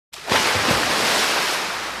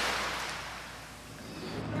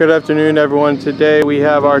Good afternoon, everyone. Today we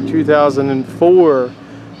have our 2004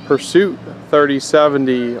 Pursuit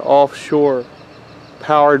 3070 offshore,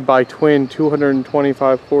 powered by twin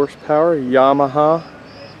 225 horsepower Yamaha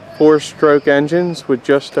 4-stroke engines with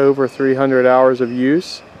just over 300 hours of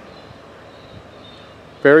use.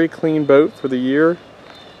 Very clean boat for the year.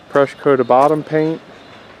 Brush coat of bottom paint.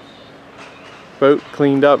 Boat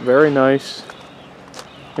cleaned up very nice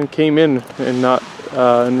and came in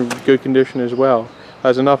in good condition as well.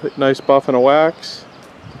 Has enough nice buff and a wax.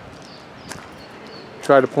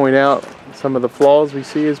 Try to point out some of the flaws we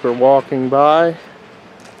see as we're walking by.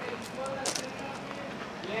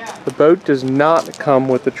 The boat does not come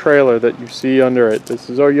with the trailer that you see under it. This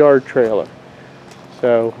is our yard trailer.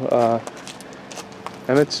 So,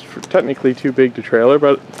 and it's technically too big to trailer,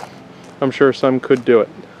 but I'm sure some could do it.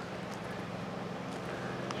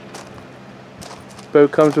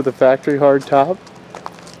 Boat comes with a factory hard top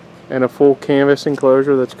and a full canvas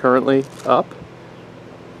enclosure that's currently up.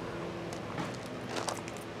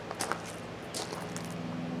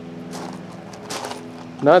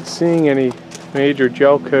 Not seeing any major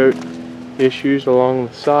gel coat issues along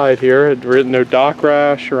the side here. No dock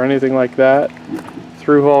rash or anything like that.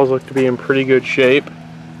 Through hulls look to be in pretty good shape.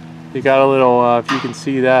 You got a little, if you can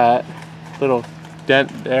see that, little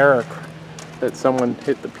dent there that someone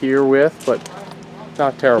hit the pier with, but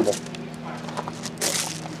not terrible.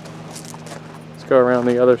 Let's go around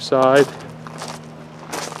the other side.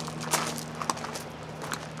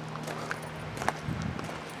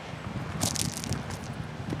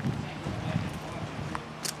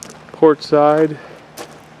 Port side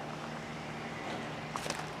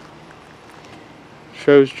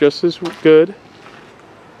shows just as good.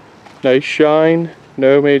 Nice shine,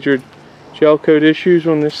 no major gel coat issues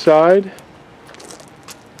on this side.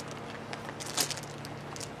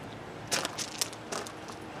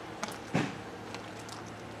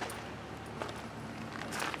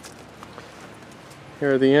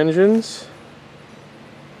 Here are the engines,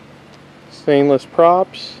 stainless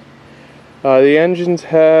props. The engines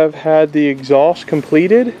have had the exhaust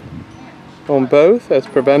completed on both. That's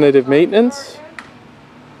preventative maintenance.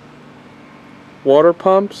 Water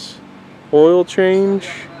pumps, oil change.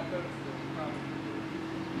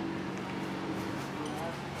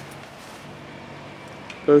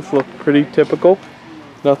 Both look pretty typical.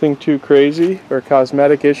 Nothing too crazy or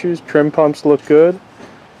cosmetic issues. Trim pumps look good.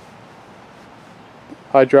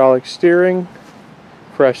 Hydraulic steering,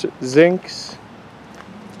 fresh zincs.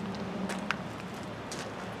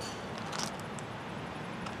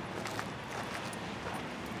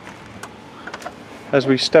 As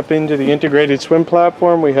we step into the integrated swim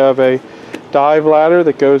platform, we have a dive ladder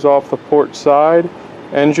that goes off the port side,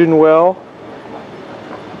 engine well,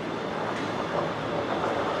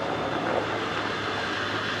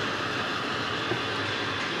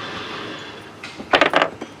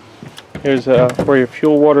 here's where your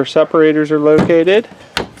fuel water separators are located.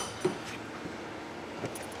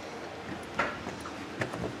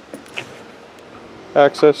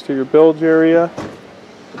 Access to your bilge area.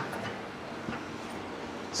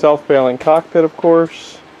 Self-bailing cockpit, of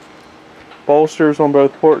course. Bolsters on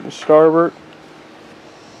both port and starboard.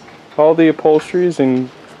 All the upholstery is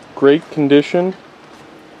in great condition.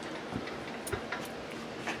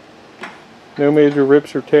 No major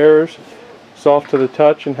rips or tears. Soft to the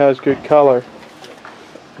touch and has good color.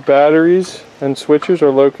 Batteries and switches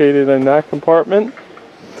are located in that compartment.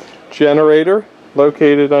 Generator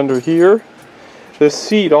located under here. This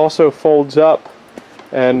seat also folds up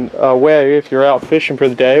and away if you're out fishing for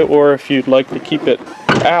the day, or if you'd like to keep it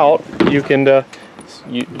out, you can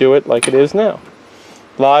you do it like it is now.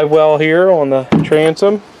 Live well here on the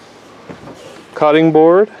transom. Cutting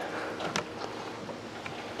board.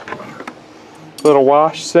 Little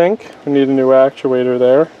wash sink. We need a new actuator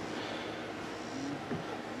there.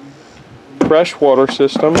 Freshwater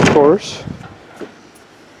system, of course.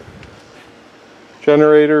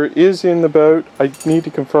 Generator is in the boat. I need to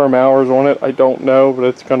confirm hours on it. I don't know, but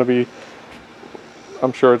it's going to be,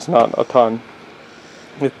 I'm sure it's not a ton.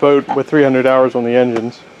 With boat with 300 hours on the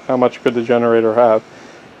engines, how much could the generator have?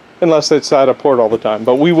 Unless it's at a port all the time.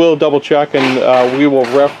 But we will double check, and we will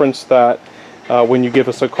reference that when you give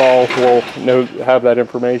us a call. We'll have that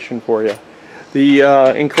information for you. The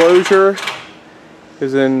enclosure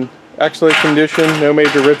is in excellent condition. No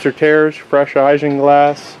major rips or tears. Fresh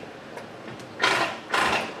isinglass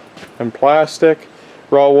and plastic.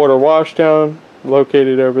 Raw water washdown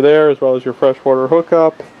located over there, as well as your freshwater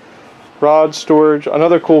hookup. Rod storage.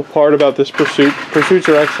 Another cool part about this Pursuit. Pursuits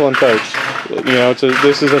are excellent boats. You know,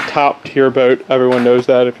 this is a top tier boat. Everyone knows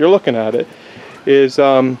that if you're looking at it. Is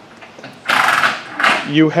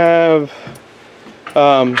you have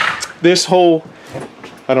This whole,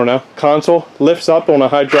 I don't know, console lifts up on a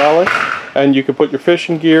hydraulic, and you can put your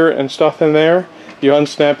fishing gear and stuff in there. You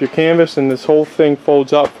unsnap your canvas and this whole thing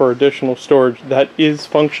folds up for additional storage. That is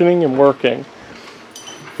functioning and working.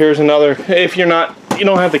 Here's another, if you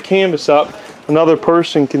don't have the canvas up, another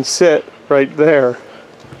person can sit right there.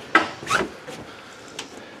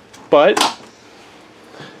 But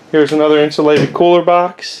here's another insulated cooler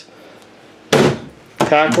box,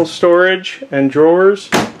 tackle storage and drawers,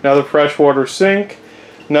 another freshwater sink,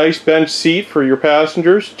 nice bench seat for your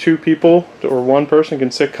passengers. 2 people or 1 person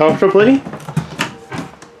can sit comfortably.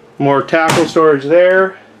 More tackle storage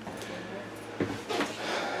there.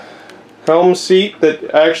 Helm seat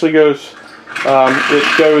that actually goes,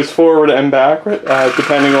 it goes forward and backward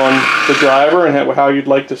depending on the driver and how you'd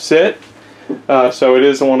like to sit. So it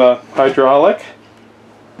is on a hydraulic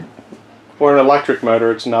or an electric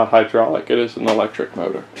motor. It's not hydraulic, it is an electric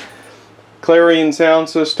motor. Clarion sound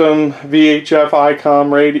system, VHF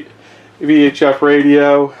ICOM VHF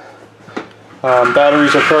radio.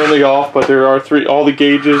 Batteries are currently off, but there are all the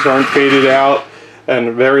gauges aren't faded out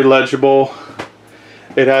and very legible.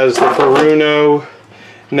 It has the Furuno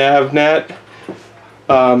NavNet,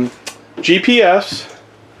 GPS,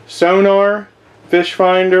 sonar, fish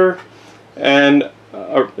finder, and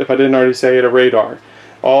if I didn't already say it, a radar.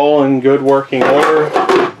 All in good working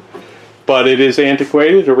order, but it is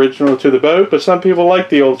antiquated, original to the boat, but some people like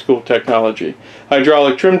the old school technology.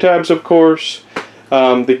 Hydraulic trim tabs, of course.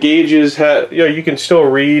 The gauges, you can still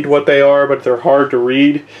read what they are, but they're hard to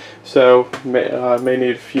read, so may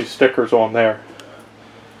need a few stickers on there.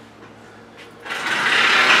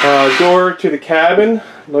 Door to the cabin,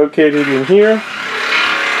 located in here.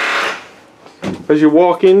 As you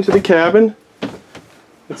walk into the cabin,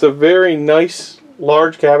 it's a very nice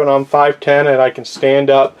large cabin. I'm 5'10" and I can stand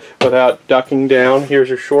up without ducking down. Here's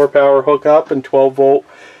your shore power hookup and 12-volt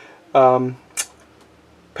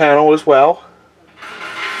panel as well.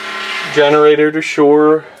 Generator to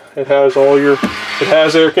shore. It has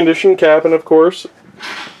air conditioned cabin, of course.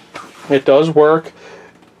 It does work.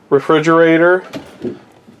 Refrigerator,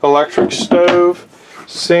 electric stove,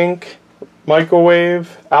 sink,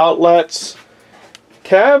 microwave, outlets.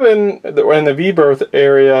 Cabin in the V-berth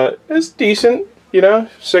area is decent,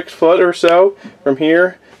 6 foot or so from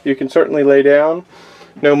here. You can certainly lay down.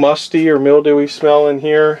 No musty or mildewy smell in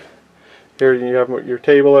here. Here you have your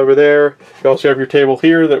table over there. You also have your table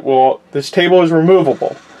here this table is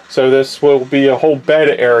removable. So this will be a whole bed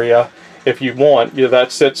area if you want.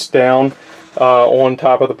 That sits down on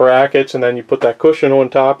top of the brackets, and then you put that cushion on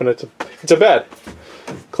top and it's a bed.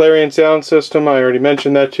 Clarion sound system, I already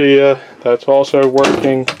mentioned that to you. That's also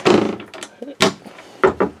working.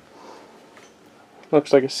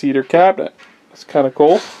 Looks like a cedar cabinet. That's kind of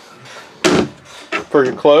cool. For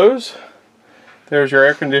your clothes, there's your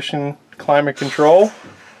air conditioning, climate control.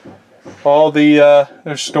 All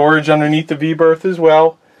there's storage underneath the V-berth as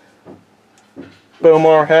well.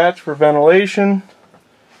 Bomar hatch for ventilation.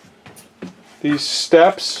 These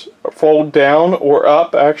steps fold down or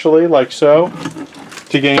up, actually, like so,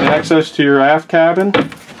 to gain access to your aft cabin.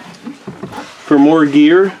 For more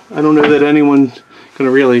gear, I don't know that anyone's going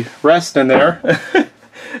to really rest in there,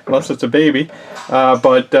 unless it's a baby,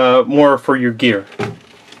 but more for your gear.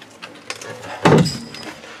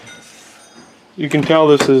 You can tell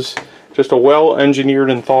this is just a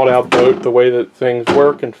well-engineered and thought-out boat, the way that things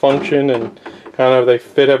work and function, and kind of they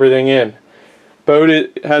fit everything in.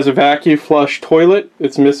 It has a vacuum flush toilet.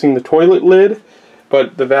 It's missing the toilet lid,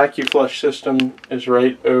 but the vacuum flush system is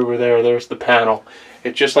right over there. There's the panel.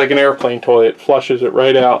 It's just like an airplane toilet. It flushes it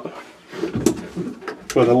right out.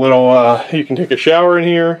 With a little, you can take a shower in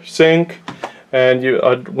here, sink, and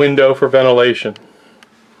a window for ventilation.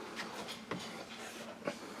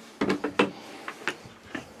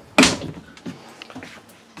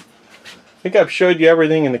 I think I've showed you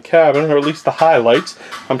everything in the cabin, or at least the highlights.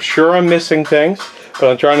 I'm sure I'm missing things, but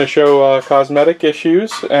I'm trying to show cosmetic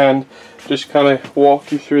issues and just kind of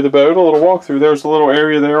walk you through the boat. A little walkthrough. There's a little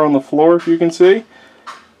area there on the floor, if you can see.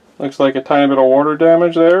 Looks like a tiny bit of water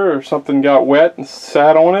damage there, or something got wet and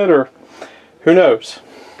sat on it, or who knows.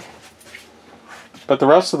 But the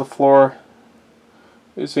rest of the floor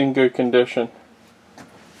is in good condition.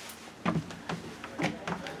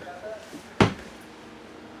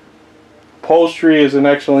 Upholstery is in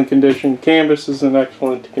excellent condition. Canvas is in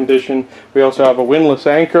excellent condition. We also have a windlass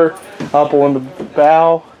anchor up on the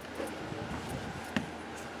bow.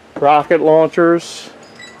 Rocket launchers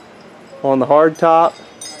on the hardtop.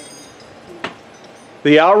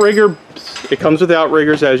 The outrigger, it comes with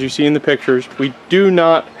outriggers as you see in the pictures. We do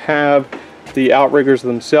not have the outriggers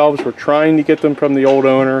themselves. We're trying to get them from the old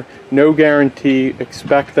owner. No guarantee.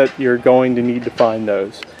 Expect that you're going to need to find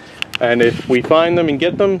those. And if we find them and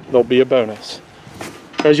get them, they'll be a bonus.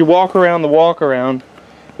 As you walk around the walk-around,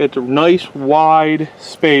 it's a nice wide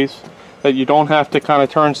space that you don't have to kind of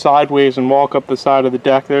turn sideways and walk up the side of the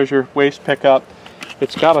deck. There's your waste pickup.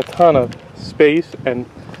 It's got a ton of space and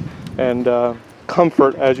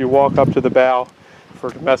comfort as you walk up to the bow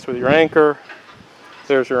to mess with your anchor.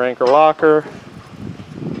 There's your anchor locker.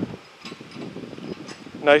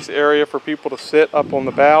 Nice area for people to sit up on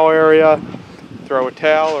the bow area, throw a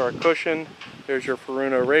towel or a cushion. There's your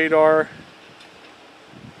Furuno radar.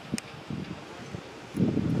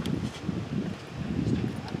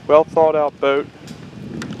 Well thought out boat.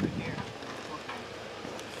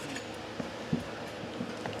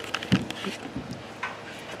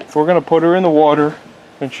 If we're going to put her in the water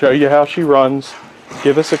and show you how she runs,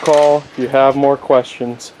 give us a call if you have more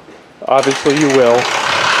questions. Obviously you will.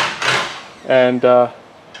 And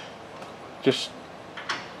just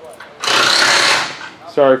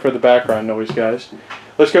sorry for the background noise, guys.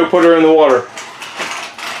 Let's go put her in the water.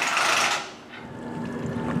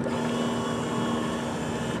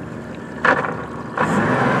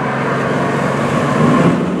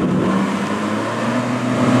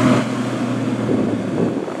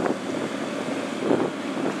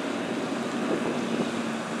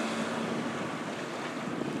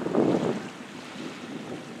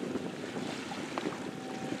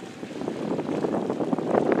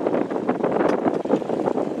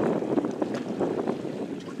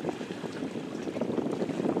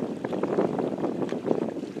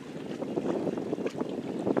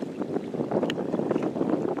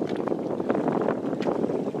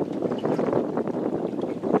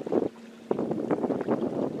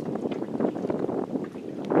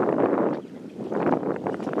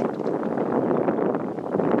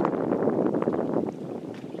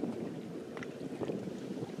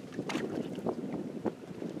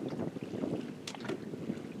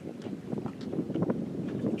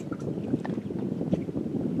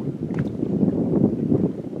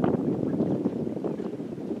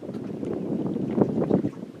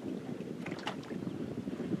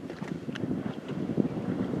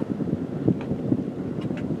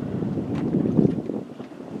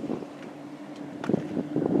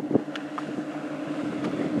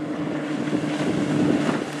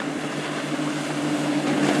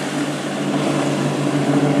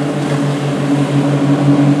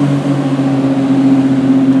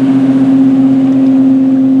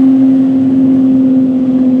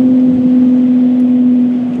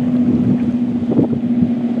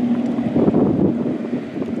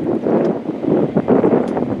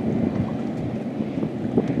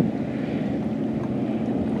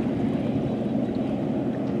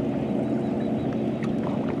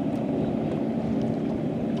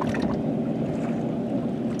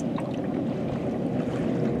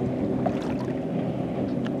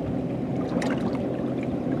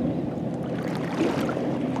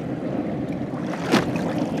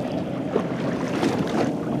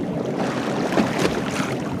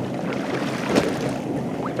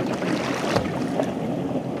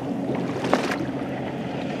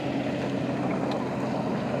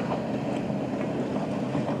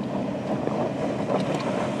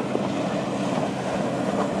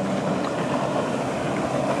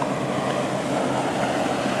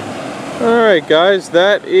 Alright guys,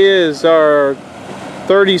 that is our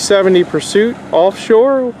 3070 Pursuit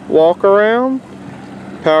offshore walk around,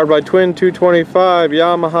 powered by twin 225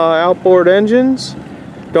 Yamaha outboard engines.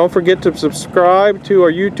 Don't forget to subscribe to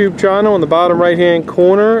our YouTube channel in the bottom right hand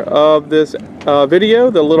corner of this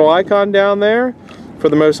video, the little icon down there. For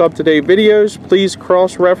the most up-to-date videos, please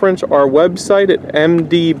cross-reference our website at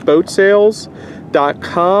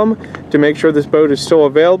mdboatsales.com to make sure this boat is still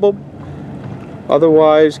available.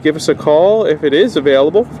 Otherwise, give us a call if it is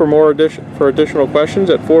available for additional questions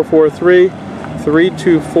at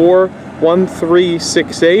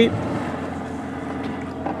 443-324-1368.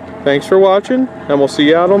 Thanks for watching, and we'll see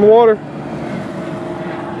you out on the water.